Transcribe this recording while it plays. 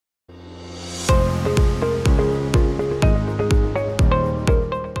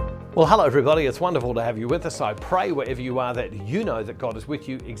Well, hello everybody. It's wonderful to have you with us. I pray wherever you are that you know that God is with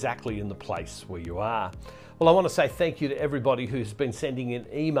you exactly in the place where you are. Well, I want to say thank you to everybody who's been sending in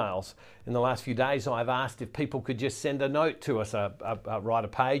emails. In the last few days, I've asked if people could just send a note to us, write a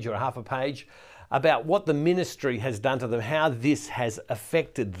page or a half a page, about what the ministry has done to them, how this has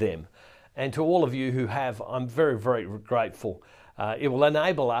affected them. And to all of you who have, I'm very, very grateful. It will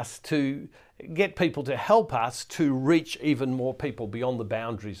enable us to get people to help us to reach even more people beyond the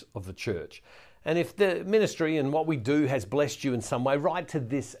boundaries of the church. And if the ministry and what we do has blessed you in some way, write to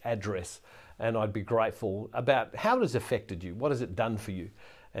this address and I'd be grateful about how it has affected you, what has it done for you.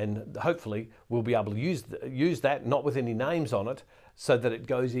 And hopefully we'll be able to use that, not with any names on it, so that it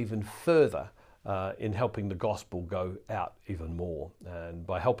goes even further in helping the gospel go out even more, and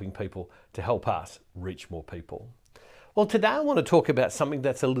by helping people to help us reach more people. Well, today I want to talk about something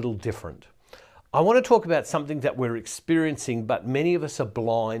that's a little different. I want to talk about something that we're experiencing, but many of us are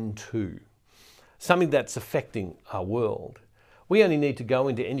blind to. Something that's affecting our world. We only need to go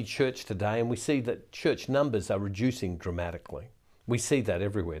into any church today and we see that church numbers are reducing dramatically. We see that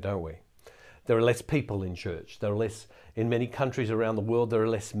everywhere, don't we? There are less people in church. There are less, in many countries around the world, there are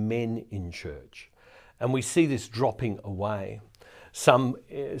less men in church. And we see this dropping away. Some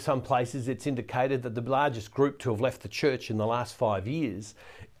places it's indicated that the largest group to have left the church in the last 5 years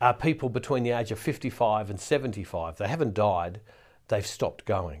are people between the age of 55 and 75. They haven't died, they've stopped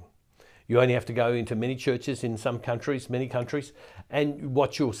going. You only have to go into many churches in many countries, and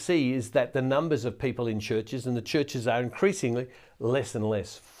what you'll see is that the numbers of people in churches and the churches are increasingly less and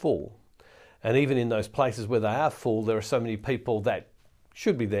less full. And even in those places where they are full, there are so many people that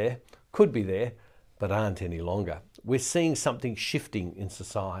should be there, could be there, but aren't any longer. We're seeing something shifting in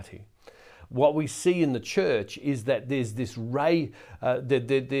society. What we see in the church is that there's this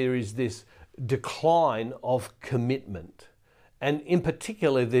there is this decline of commitment. And in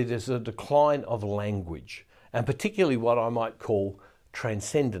particular, there's a decline of language, and particularly what I might call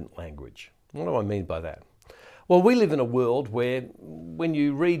transcendent language. What do I mean by that? Well, we live in a world where when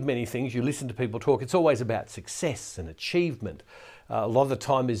you read many things, you listen to people talk, it's always about success and achievement. A lot of the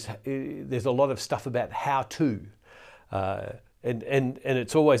time there's a lot of stuff about how to. And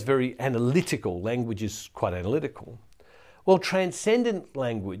it's always very analytical. Language is quite analytical. Well, transcendent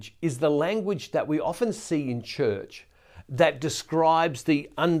language is the language that we often see in church that describes the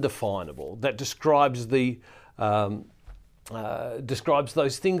undefinable, that describes describes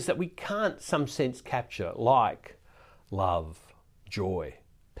those things that we can't, in some sense, capture, like love, joy,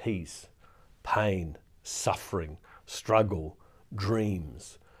 peace, pain, suffering, struggle,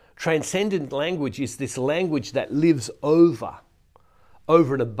 dreams. Transcendent language is this language that lives over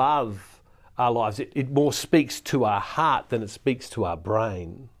and above our lives. It more speaks to our heart than it speaks to our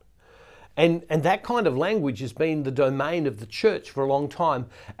brain. And that kind of language has been the domain of the church for a long time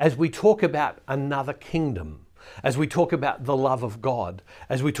as we talk about another kingdom, as we talk about the love of God,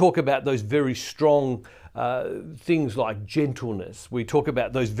 as we talk about those very strong things like gentleness. We talk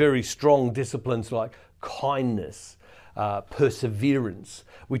about those very strong disciplines like kindness, perseverance.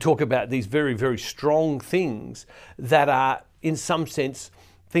 We talk about these very, very strong things that are, in some sense,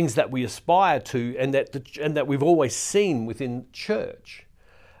 things that we aspire to and that we've always seen within church.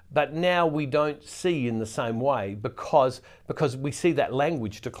 But now we don't see in the same way because we see that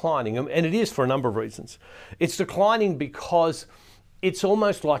language declining. And it is for a number of reasons. It's declining because it's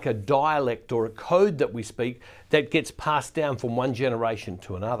almost like a dialect or a code that we speak that gets passed down from one generation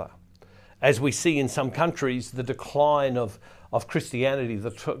to another. As we see in some countries, the decline of Christianity,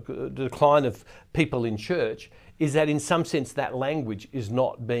 the decline of people in church, is that in some sense that language is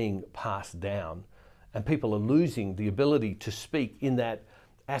not being passed down. And people are losing the ability to speak in that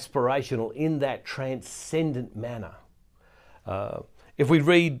aspirational, in that transcendent manner. If we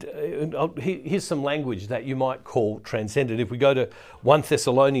read, here's some language that you might call transcendent. If we go to 1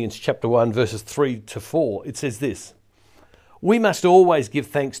 Thessalonians chapter 1, verses 3 to 4, it says this: "We must always give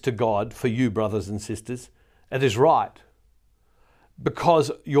thanks to God for you, brothers and sisters. It is right,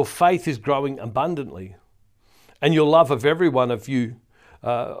 because your faith is growing abundantly, and your love of every one of you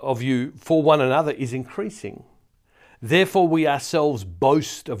for one another is increasing. Therefore we ourselves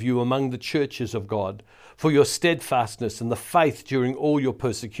boast of you among the churches of God, for your steadfastness and the faith during all your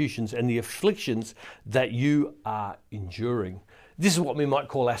persecutions and the afflictions that you are enduring." This is what we might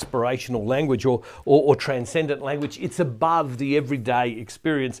call aspirational language or transcendent language. It's above the everyday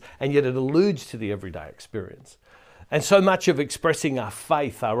experience, and yet it alludes to the everyday experience. And so much of expressing our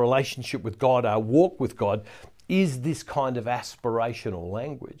faith, our relationship with God, our walk with God, is this kind of aspirational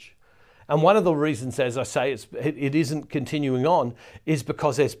language. And one of the reasons, as I say, it isn't continuing on is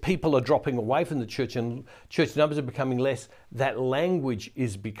because as people are dropping away from the church and church numbers are becoming less, that language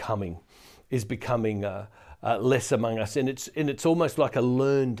is becoming less among us, and it's almost like a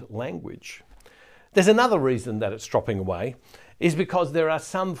learned language. There's another reason that it's dropping away, is because there are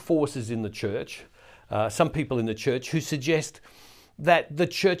some forces in the church, some people in the church who suggest that the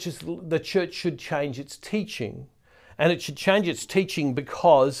church should change its teaching. And it should change its teaching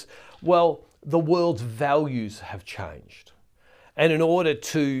because, well, the world's values have changed. And in order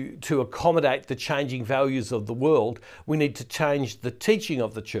to accommodate the changing values of the world, we need to change the teaching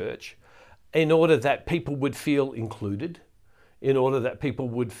of the church in order that people would feel included, in order that people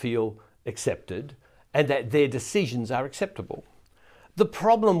would feel accepted, and that their decisions are acceptable. The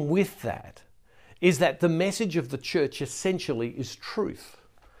problem with that is that the message of the church essentially is truth.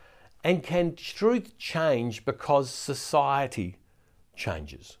 And can truth change because society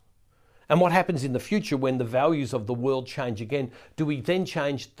changes? And what happens in the future when the values of the world change again? Do we then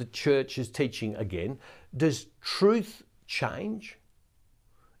change the church's teaching again? Does truth change?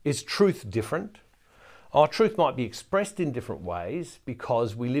 Is truth different? Our truth might be expressed in different ways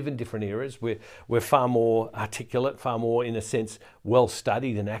because we live in different eras. We're far more articulate, far more, in a sense,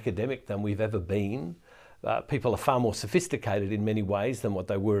 well-studied and academic than we've ever been. People are far more sophisticated in many ways than what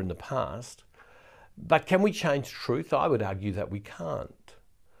they were in the past. But can we change truth? I would argue that we can't.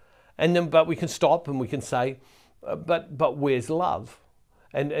 But we can stop and we can say, but where's love?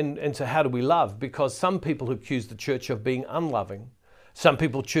 And so how do we love? Because some people accuse the church of being unloving. Some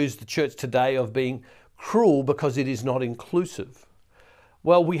people accuse the church today of being cruel because it is not inclusive.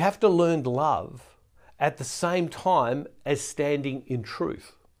 Well, we have to learn love at the same time as standing in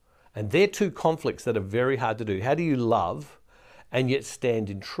truth. And they're two conflicts that are very hard to do. How do you love and yet stand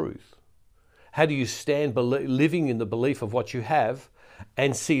in truth? How do you stand living in the belief of what you have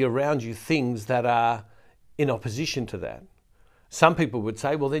and see around you things that are in opposition to that? Some people would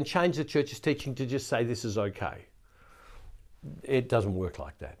say, well, then change the church's teaching to just say this is okay. It doesn't work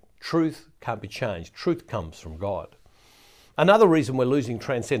like that. Truth can't be changed. Truth comes from God. Another reason we're losing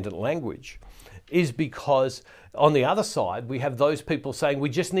transcendent language is because on the other side, we have those people saying we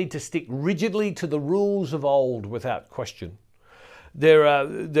just need to stick rigidly to the rules of old without question.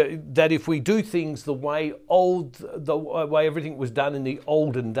 That if we do things the way everything was done in the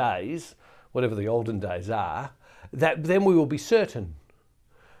olden days, whatever the olden days are, that then we will be certain.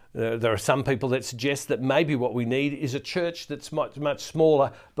 There are some people that suggest that maybe what we need is a church that's much, much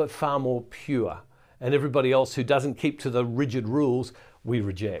smaller but far more pure. And everybody else who doesn't keep to the rigid rules, we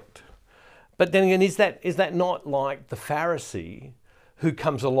reject. But then again, is that not like the Pharisee who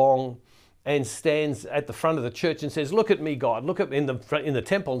comes along and stands at the front of the church and says, look at me, God, look at me in the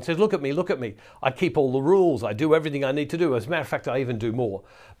temple and says, look at me. I keep all the rules. I do everything I need to do. As a matter of fact, I even do more.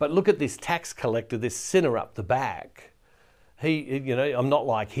 But look at this tax collector, this sinner up the back. I'm not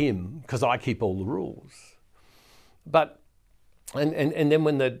like him because I keep all the rules. But, and then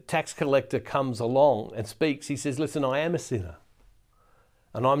when the tax collector comes along and speaks, he says, listen, I am a sinner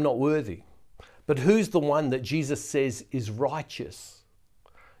and I'm not worthy. But who's the one that Jesus says is righteous?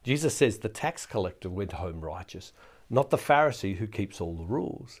 Jesus says the tax collector went home righteous, not the Pharisee who keeps all the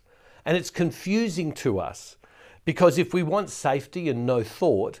rules. And it's confusing to us because if we want safety and no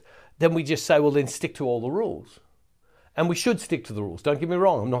thought, then we just say, well, then stick to all the rules. And we should stick to the rules. Don't get me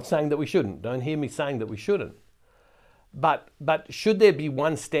wrong. I'm not saying that we shouldn't. Don't hear me saying that we shouldn't. But should there be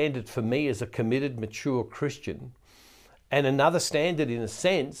one standard for me as a committed, mature Christian and another standard in a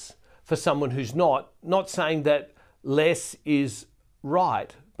sense for someone who's not saying that less is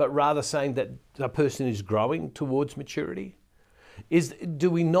right, but rather saying that a person is growing towards maturity? Do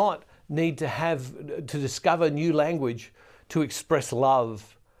we not need to discover new language to express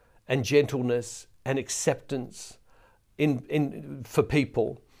love and gentleness and acceptance for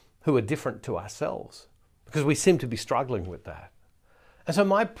people who are different to ourselves? Because we seem to be struggling with that. And so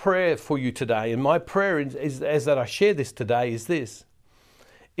my prayer for you today, and my prayer is as that I share this today,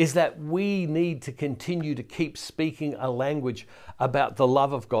 is that we need to continue to keep speaking a language about the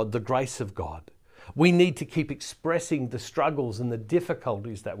love of God, the grace of God. We need to keep expressing the struggles and the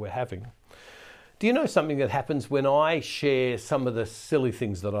difficulties that we're having. Do you know something that happens when I share some of the silly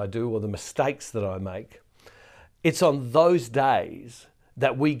things that I do or the mistakes that I make? It's on those days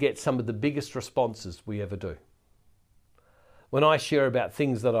that we get some of the biggest responses we ever do. When I share about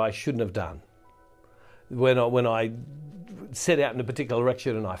things that I shouldn't have done, when I set out in a particular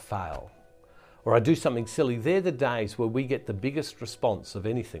direction and I fail, or I do something silly, they're the days where we get the biggest response of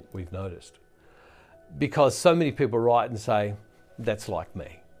anything we've noticed. Because so many people write and say, that's like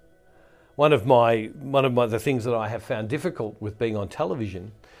me. One of the things that I have found difficult with being on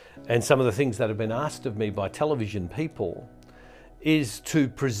television and some of the things that have been asked of me by television people is to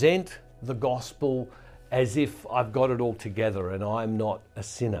present the gospel as if I've got it all together and I'm not a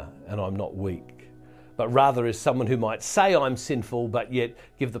sinner and I'm not weak, but rather as someone who might say I'm sinful but yet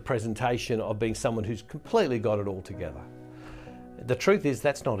give the presentation of being someone who's completely got it all together. The truth is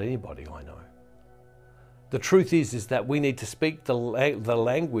that's not anybody I know. The truth is that we need to speak the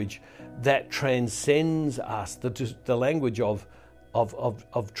language that transcends us, the language of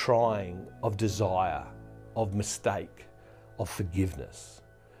trying, of desire, of mistake, of forgiveness.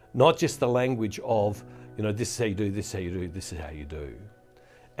 Not just the language of, this is how you do, this is how you do, this is how you do.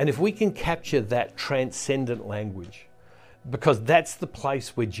 And if we can capture that transcendent language, because that's the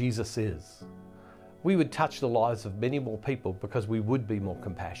place where Jesus is, we would touch the lives of many more people because we would be more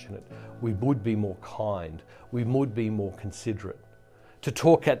compassionate, we would be more kind, we would be more considerate. To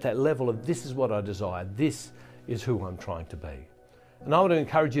talk at that level of this is what I desire, this is who I'm trying to be. And I want to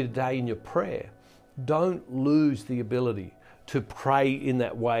encourage you today in your prayer, don't lose the ability to pray in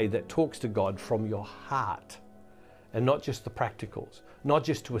that way that talks to God from your heart and not just the practicals, not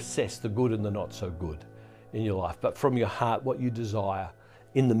just to assess the good and the not so good in your life, but from your heart what you desire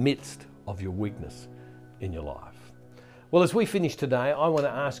in the midst of your weakness in your life. Well, as we finish today, I want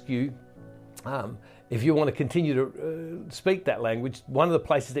to ask you, if you want to continue to speak that language, one of the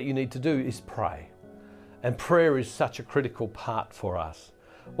places that you need to do is pray. And prayer is such a critical part for us.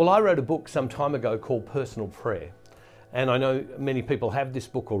 Well, I wrote a book some time ago called Personal Prayer. And I know many people have this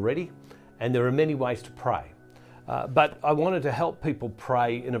book already, and there are many ways to pray. But I wanted to help people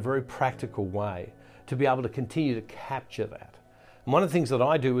pray in a very practical way to be able to continue to capture that. And one of the things that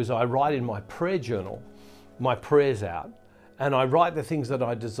I do is I write in my prayer journal my prayers out, and I write the things that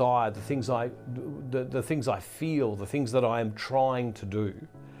I desire, the things I feel, the things that I am trying to do,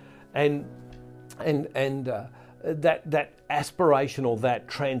 and that aspirational, that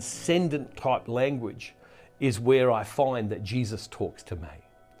transcendent type language is where I find that Jesus talks to me.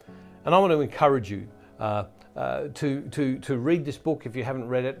 And I want to encourage you to read this book if you haven't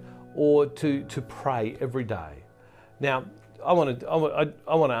read it, or to pray every day. Now, I want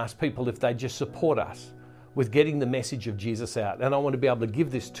to ask people if they just support us with getting the message of Jesus out. And I want to be able to give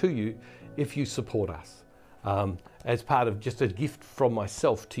this to you if you support us, as part of just a gift from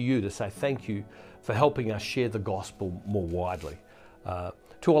myself to you to say thank you for helping us share the gospel more widely.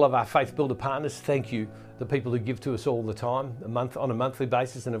 To all of our Faith Builder partners, thank you, the people who give to us all the time, on a monthly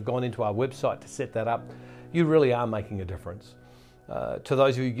basis, and have gone into our website to set that up. You really are making a difference. To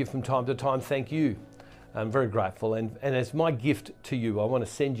those who give from time to time, thank you. I'm very grateful. And as my gift to you, I want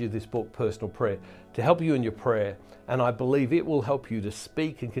to send you this book, Personal Prayer, to help you in your prayer. And I believe it will help you to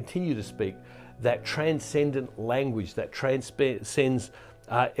speak and continue to speak that transcendent language that transcends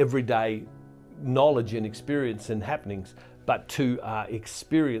everyday knowledge and experience and happenings, but to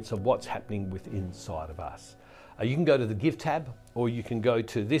experience of what's happening within inside of us. You can go to the Give tab, or you can go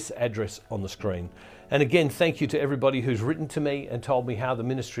to this address on the screen. And again, thank you to everybody who's written to me and told me how the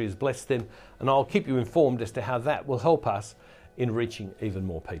ministry has blessed them. And I'll keep you informed as to how that will help us in reaching even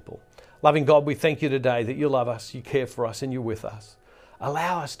more people. Loving God, we thank you today that you love us, you care for us, and you're with us.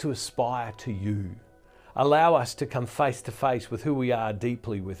 Allow us to aspire to you. Allow us to come face to face with who we are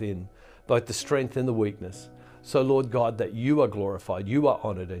deeply within, both the strength and the weakness. So, Lord God, that you are glorified, you are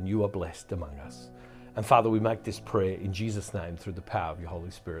honored, and you are blessed among us. And Father, we make this prayer in Jesus' name through the power of your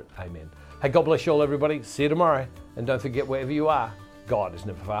Holy Spirit. Amen. Hey, God bless you all, everybody. See you tomorrow. And don't forget, wherever you are, God is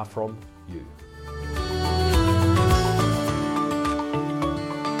never far from you.